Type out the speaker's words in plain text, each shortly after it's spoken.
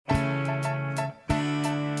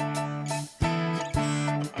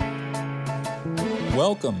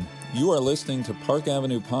Welcome. You are listening to Park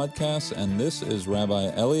Avenue Podcasts, and this is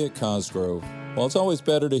Rabbi Elliot Cosgrove. While it's always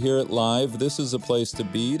better to hear it live, this is a place to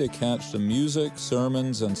be to catch the music,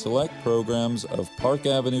 sermons, and select programs of Park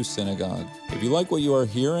Avenue Synagogue. If you like what you are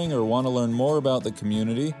hearing or want to learn more about the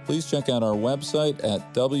community, please check out our website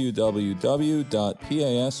at www.pasyn.org.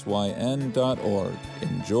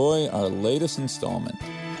 Enjoy our latest installment.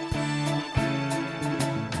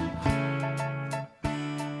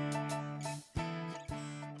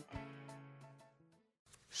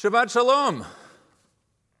 Shabbat Shalom.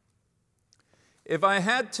 If I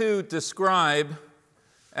had to describe,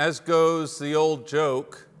 as goes the old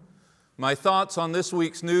joke, my thoughts on this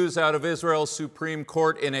week's news out of Israel's Supreme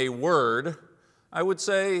Court in a word, I would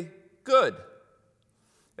say good.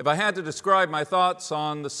 If I had to describe my thoughts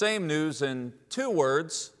on the same news in 2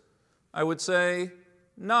 words, I would say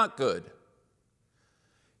not good.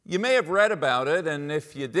 You may have read about it, and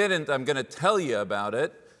if you didn't, I'm going to tell you about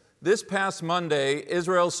it. This past Monday,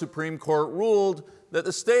 Israel's Supreme Court ruled that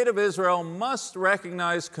the State of Israel must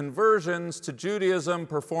recognize conversions to Judaism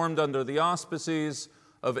performed under the auspices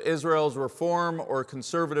of Israel's Reform or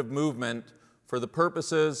Conservative movement for the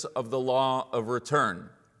purposes of the law of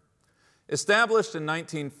return. Established in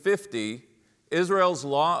 1950, Israel's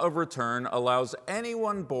law of return allows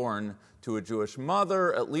anyone born to a Jewish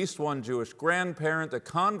mother, at least one Jewish grandparent, a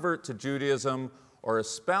convert to Judaism, or a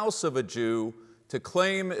spouse of a Jew to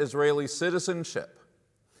claim Israeli citizenship.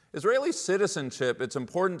 Israeli citizenship, it's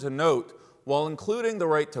important to note, while including the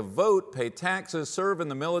right to vote, pay taxes, serve in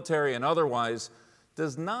the military, and otherwise,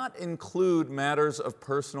 does not include matters of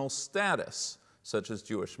personal status, such as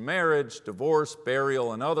Jewish marriage, divorce,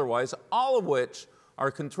 burial, and otherwise, all of which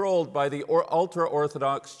are controlled by the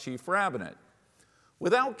ultra-Orthodox chief rabbinate.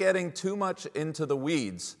 Without getting too much into the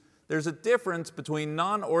weeds, there's a difference between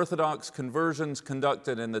non-Orthodox conversions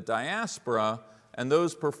conducted in the diaspora and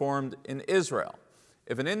those performed in Israel.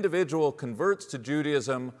 If an individual converts to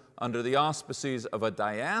Judaism under the auspices of a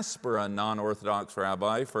diaspora non-Orthodox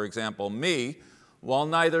rabbi, for example, me, while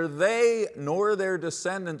neither they nor their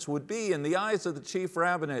descendants would be, in the eyes of the chief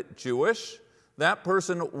rabbinate, Jewish, that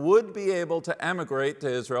person would be able to emigrate to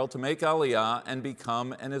Israel to make aliyah and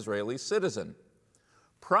become an Israeli citizen.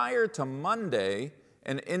 Prior to Monday,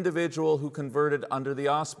 an individual who converted under the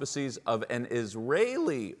auspices of an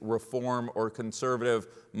Israeli Reform or Conservative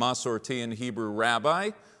Masorti Hebrew rabbi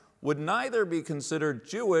would neither be considered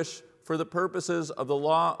Jewish for the purposes of the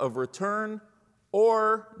law of return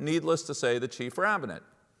or, needless to say, the chief rabbinate.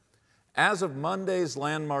 As of Monday's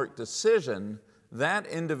landmark decision, that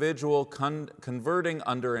individual converting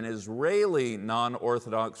under an Israeli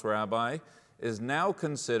non-Orthodox rabbi is now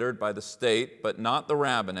considered by the state, but not the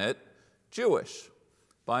rabbinate, Jewish.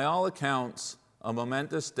 By all accounts, a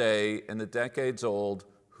momentous day in the decades-old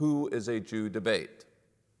 "who is a Jew" debate.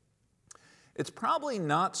 It's probably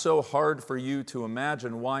not so hard for you to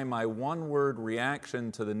imagine why my one-word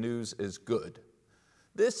reaction to the news is good.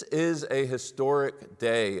 This is a historic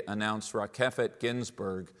day, announced Rakefet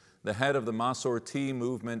Ginsburg, the head of the Masorti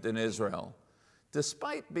movement in Israel.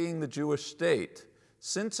 Despite being the Jewish state,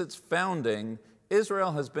 since its founding,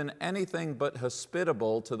 Israel has been anything but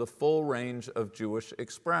hospitable to the full range of Jewish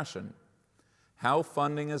expression. How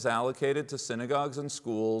funding is allocated to synagogues and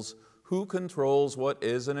schools, who controls what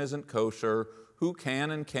is and isn't kosher, who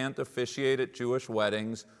can and can't officiate at Jewish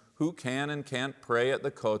weddings, who can and can't pray at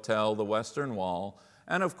the Kotel, the Western Wall,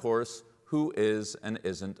 and of course, who is and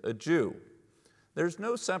isn't a Jew. There's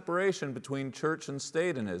no separation between church and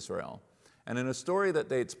state in Israel. And in a story that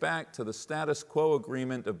dates back to the status quo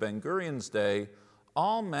agreement of Ben-Gurion's day,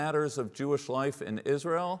 all matters of Jewish life in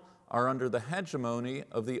Israel are under the hegemony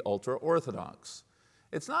of the ultra-Orthodox.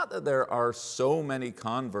 It's not that there are so many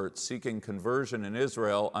converts seeking conversion in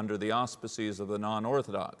Israel under the auspices of the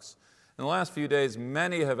non-Orthodox. In the last few days,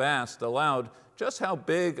 many have asked aloud just how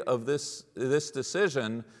big of this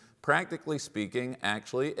decision, practically speaking,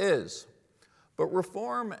 actually is. But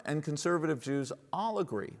Reform and conservative Jews all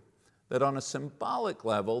agree that on a symbolic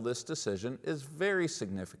level, this decision is very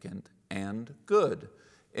significant and good,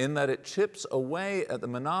 in that it chips away at the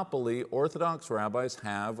monopoly Orthodox rabbis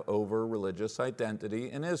have over religious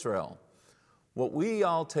identity in Israel. What we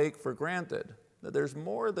all take for granted, that there's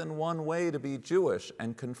more than one way to be Jewish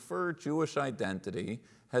and confer Jewish identity,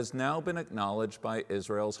 has now been acknowledged by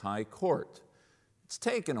Israel's High Court. It's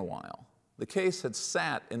taken a while. The case had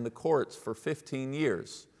sat in the courts for 15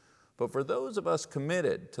 years. But for those of us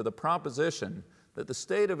committed to the proposition that the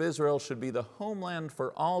state of Israel should be the homeland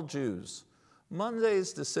for all Jews,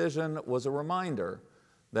 Monday's decision was a reminder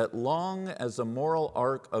that long as the moral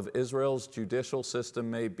arc of Israel's judicial system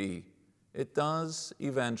may be, it does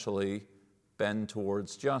eventually bend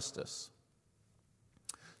towards justice.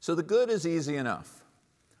 So the good is easy enough.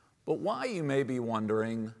 But why, you may be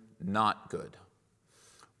wondering, not good?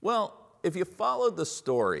 Well, if you followed the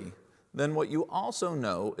story, then what you also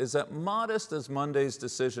know is that modest as Monday's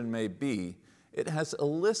decision may be, it has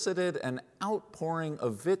elicited an outpouring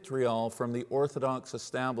of vitriol from the Orthodox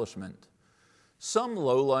establishment. Some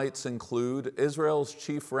lowlights include Israel's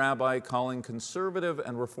chief rabbi calling conservative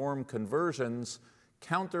and reform conversions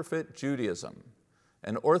counterfeit Judaism,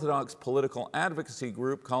 an Orthodox political advocacy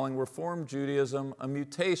group calling Reform Judaism a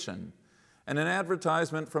mutation, and an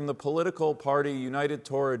advertisement from the political party United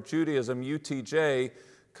Torah Judaism, UTJ,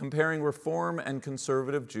 comparing Reform and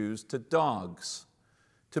conservative Jews to dogs.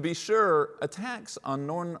 To be sure, attacks on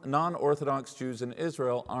non-Orthodox Jews in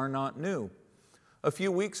Israel are not new. A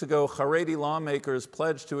few weeks ago, Haredi lawmakers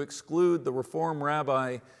pledged to exclude the Reform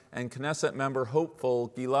rabbi and Knesset member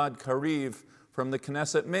hopeful Gilad Kariv from the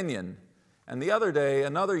Knesset minyan. And the other day,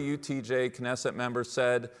 another UTJ Knesset member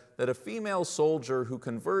said that a female soldier who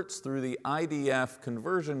converts through the IDF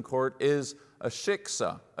conversion court is a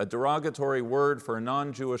shiksa, a derogatory word for a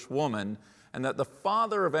non-Jewish woman, and that the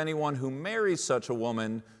father of anyone who marries such a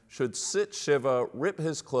woman should sit shiva, rip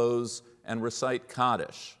his clothes, and recite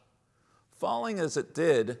Kaddish. Falling as it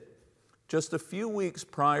did, just a few weeks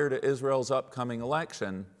prior to Israel's upcoming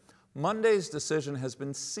election, Monday's decision has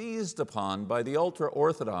been seized upon by the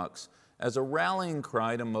ultra-Orthodox as a rallying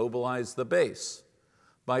cry to mobilize the base.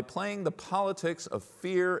 By playing the politics of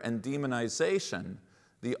fear and demonization,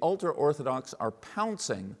 the ultra-Orthodox are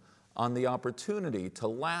pouncing on the opportunity to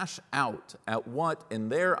lash out at what, in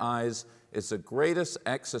their eyes, is the greatest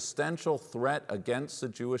existential threat against the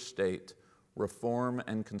Jewish state: Reform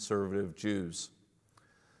and conservative Jews.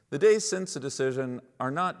 The days since the decision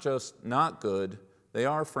are not just not good, they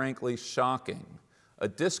are frankly shocking, a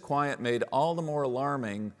disquiet made all the more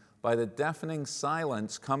alarming by the deafening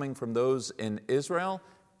silence coming from those in Israel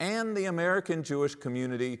and the American Jewish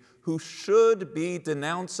community who should be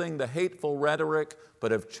denouncing the hateful rhetoric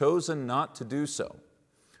but have chosen not to do so.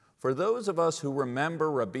 For those of us who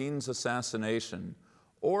remember Rabin's assassination,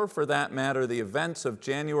 or for that matter, the events of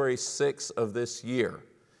January 6th of this year,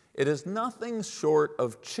 it is nothing short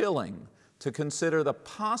of chilling to consider the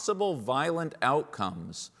possible violent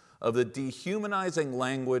outcomes of the dehumanizing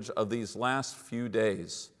language of these last few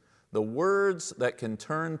days, the words that can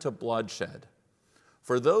turn to bloodshed.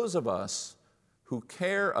 For those of us who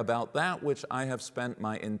care about that which I have spent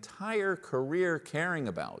my entire career caring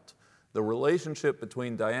about, the relationship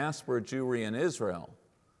between diaspora Jewry and Israel,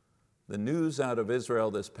 the news out of Israel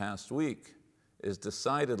this past week is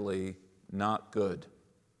decidedly not good.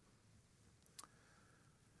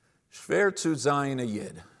 Schwer zu sein a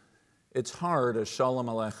Yid. It's hard, as Shalom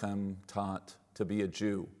Aleichem taught, to be a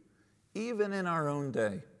Jew, even in our own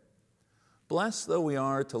day. Blessed though we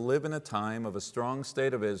are to live in a time of a strong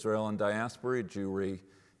state of Israel and diaspora Jewry,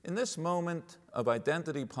 in this moment of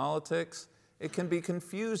identity politics, it can be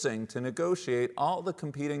confusing to negotiate all the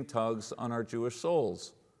competing tugs on our Jewish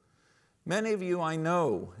souls. Many of you I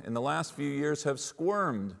know in the last few years have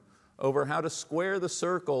squirmed over how to square the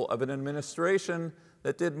circle of an administration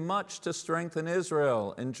that did much to strengthen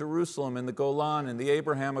Israel in Jerusalem, in the Golan, and the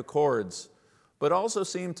Abraham Accords, but also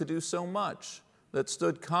seemed to do so much that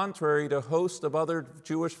stood contrary to a host of other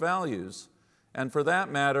Jewish values, and for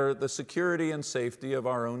that matter, the security and safety of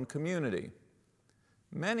our own community.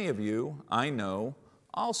 Many of you, I know,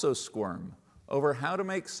 also squirm over how to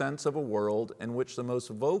make sense of a world in which the most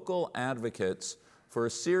vocal advocates for a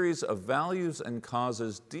series of values and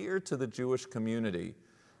causes dear to the Jewish community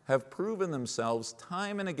have proven themselves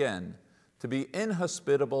time and again to be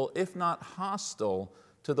inhospitable, if not hostile,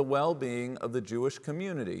 to the well-being of the Jewish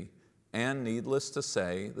community, and needless to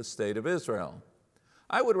say, the state of Israel.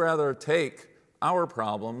 I would rather take our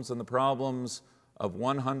problems and the problems of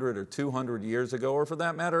 100 or 200 years ago, or for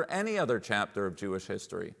that matter, any other chapter of Jewish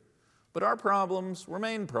history. But our problems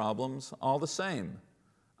remain problems all the same.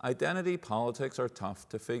 Identity politics are tough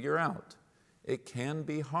to figure out. It can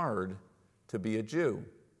be hard to be a Jew.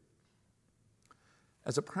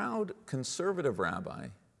 As a proud conservative rabbi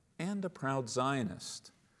and a proud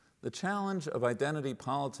Zionist, the challenge of identity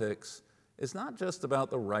politics is not just about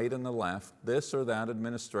the right and the left, this or that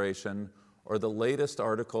administration, or the latest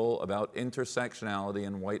article about intersectionality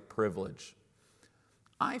and white privilege.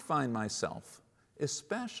 I find myself,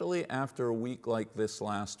 especially after a week like this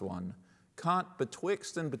last one, caught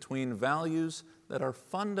betwixt and between values that are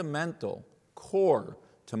fundamental, core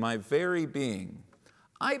to my very being.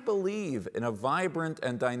 I believe in a vibrant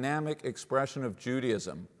and dynamic expression of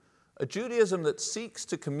Judaism, a Judaism that seeks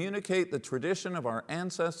to communicate the tradition of our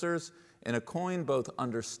ancestors in a coin both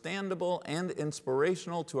understandable and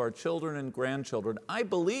inspirational to our children and grandchildren. I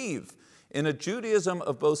believe in a Judaism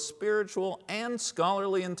of both spiritual and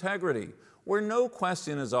scholarly integrity, where no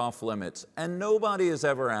question is off limits and nobody is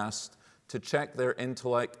ever asked to check their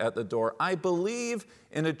intellect at the door. I believe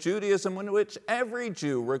in a Judaism in which every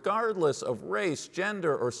Jew, regardless of race,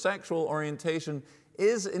 gender, or sexual orientation,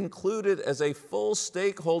 is included as a full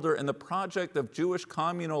stakeholder in the project of Jewish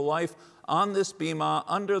communal life on this bima,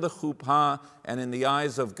 under the chuppah, and in the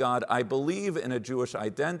eyes of God. I believe in a Jewish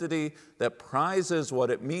identity that prizes what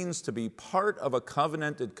it means to be part of a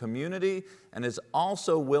covenanted community and is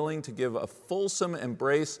also willing to give a fulsome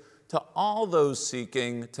embrace to all those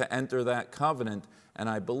seeking to enter that covenant. And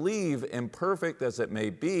I believe, imperfect as it may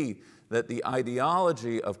be, that the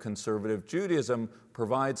ideology of conservative Judaism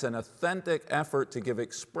provides an authentic effort to give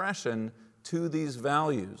expression to these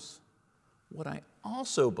values. What I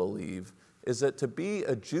also believe is that to be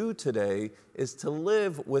a Jew today is to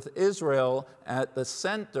live with Israel at the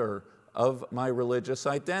center of my religious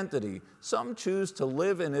identity. Some choose to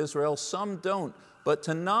live in Israel, some don't, but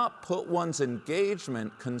to not put one's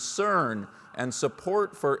engagement, concern, and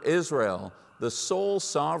support for Israel, the sole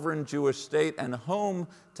sovereign Jewish state and home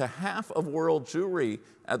to half of world Jewry,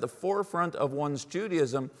 at the forefront of one's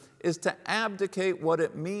Judaism, is to abdicate what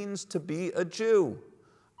it means to be a Jew.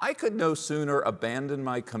 I could no sooner abandon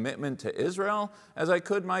my commitment to Israel as I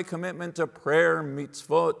could my commitment to prayer,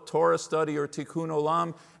 mitzvot, Torah study, or tikkun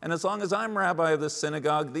olam. And as long as I'm rabbi of the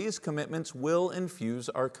synagogue, these commitments will infuse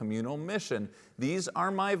our communal mission. These are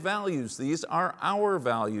my values. These are our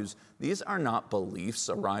values. These are not beliefs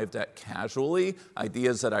arrived at casually,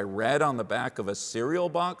 ideas that I read on the back of a cereal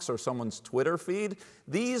box or someone's Twitter feed.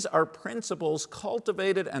 These are principles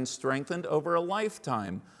cultivated and strengthened over a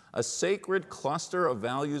lifetime, a sacred cluster of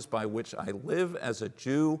values by which I live as a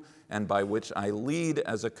Jew and by which I lead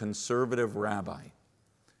as a conservative rabbi.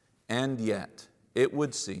 And yet, it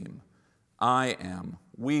would seem,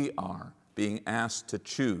 we are being asked to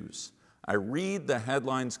choose. I read the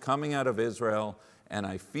headlines coming out of Israel, and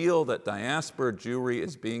I feel that diaspora Jewry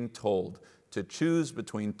is being told to choose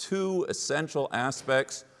between two essential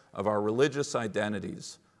aspects of our religious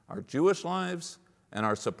identities: our Jewish lives and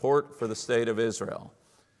our support for the state of Israel.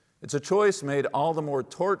 It's a choice made all the more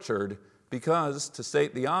tortured because, to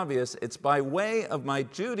state the obvious, it's by way of my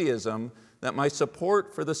Judaism that my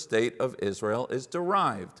support for the state of Israel is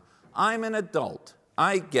derived. I'm an adult.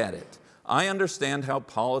 I get it. I understand how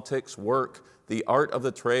politics work, the art of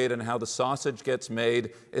the trade, and how the sausage gets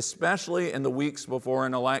made, especially in the weeks before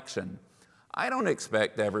an election. I don't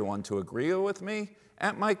expect everyone to agree with me.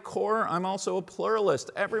 At my core, I'm also a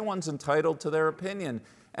pluralist. Everyone's entitled to their opinion.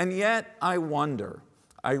 And yet, I wonder,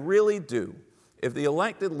 I really do, if the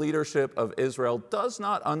elected leadership of Israel does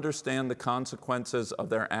not understand the consequences of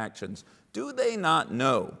their actions. Do they not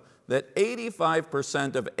know that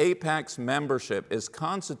 85% of AIPAC's membership is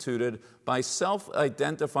constituted by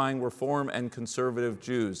self-identifying Reform and conservative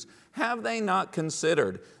Jews? Have they not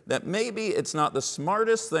considered that maybe it's not the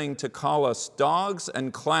smartest thing to call us dogs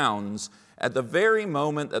and clowns at the very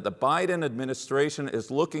moment that the Biden administration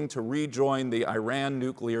is looking to rejoin the Iran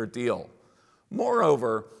nuclear deal?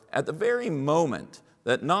 Moreover, at the very moment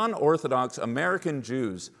that non-Orthodox American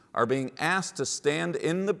Jews are being asked to stand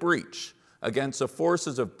in the breach against the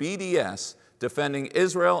forces of BDS defending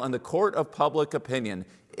Israel in the court of public opinion,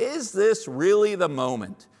 is this really the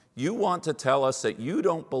moment you want to tell us that you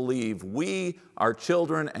don't believe we, our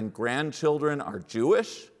children and grandchildren, are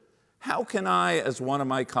Jewish? How can I, as one of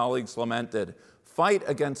my colleagues lamented, fight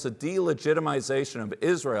against the delegitimization of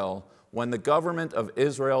Israel when the government of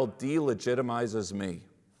Israel delegitimizes me?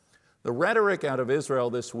 The rhetoric out of Israel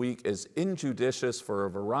this week is injudicious for a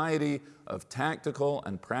variety of tactical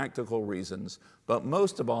and practical reasons, but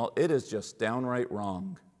most of all, it is just downright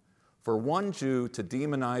wrong. For one Jew to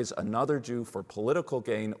demonize another Jew for political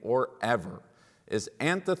gain or ever is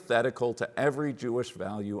antithetical to every Jewish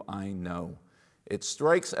value I know. It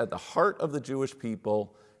strikes at the heart of the Jewish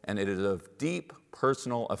people, and it is of deep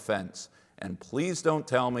personal offense. And please don't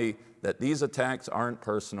tell me that these attacks aren't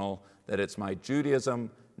personal, that it's my Judaism,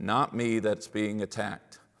 not me, that's being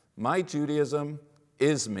attacked. My Judaism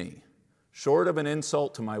is me. Short of an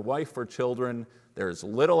insult to my wife or children, there is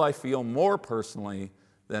little I feel more personally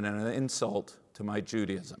than an insult to my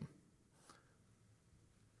Judaism.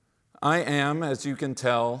 I am, as you can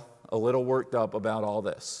tell, a little worked up about all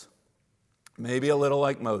this. Maybe a little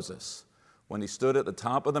like Moses when he stood at the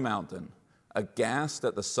top of the mountain, aghast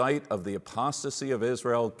at the sight of the apostasy of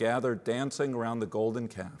Israel gathered dancing around the golden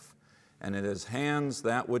calf, and in his hands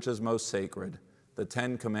that which is most sacred, the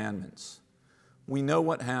 10 Commandments. We know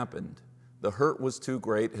what happened. The hurt was too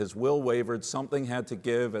great, his will wavered, something had to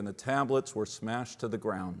give, and the tablets were smashed to the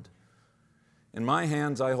ground. In my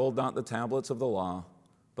hands I hold not the tablets of the law,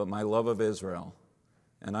 but my love of Israel.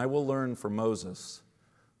 And I will learn from Moses.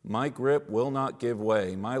 My grip will not give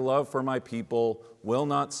way. My love for my people will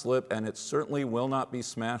not slip, and it certainly will not be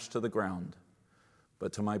smashed to the ground.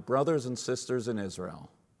 But to my brothers and sisters in Israel,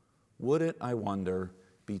 would it, I wonder,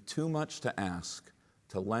 be too much to ask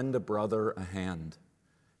to lend a brother a hand?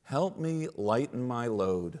 Help me lighten my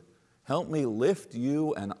load. Help me lift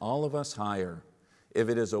you and all of us higher. If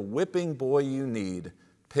it is a whipping boy you need,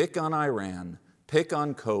 pick on Iran, pick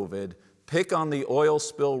on COVID, pick on the oil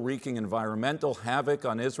spill wreaking environmental havoc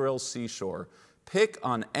on Israel's seashore. Pick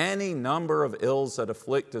on any number of ills that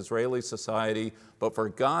afflict Israeli society, but for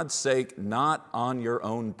God's sake, not on your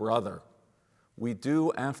own brother. We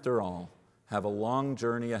do, after all, have a long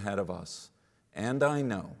journey ahead of us. And I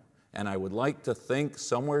know, and I would like to think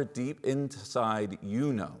somewhere deep inside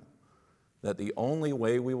you know, that the only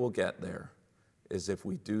way we will get there is if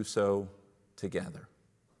we do so together.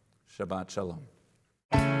 Shabbat Shalom.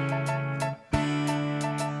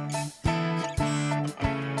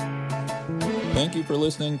 Thank you for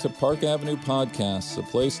listening to Park Avenue Podcasts, a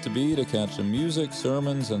place to be to catch the music,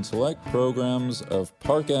 sermons, and select programs of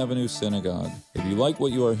Park Avenue Synagogue. If you like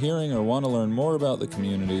what you are hearing or want to learn more about the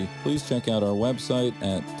community, please check out our website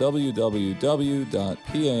at www.pasyn.org.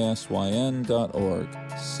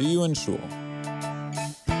 See you in Shul.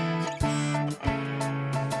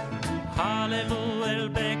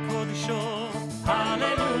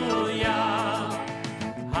 Hallelujah.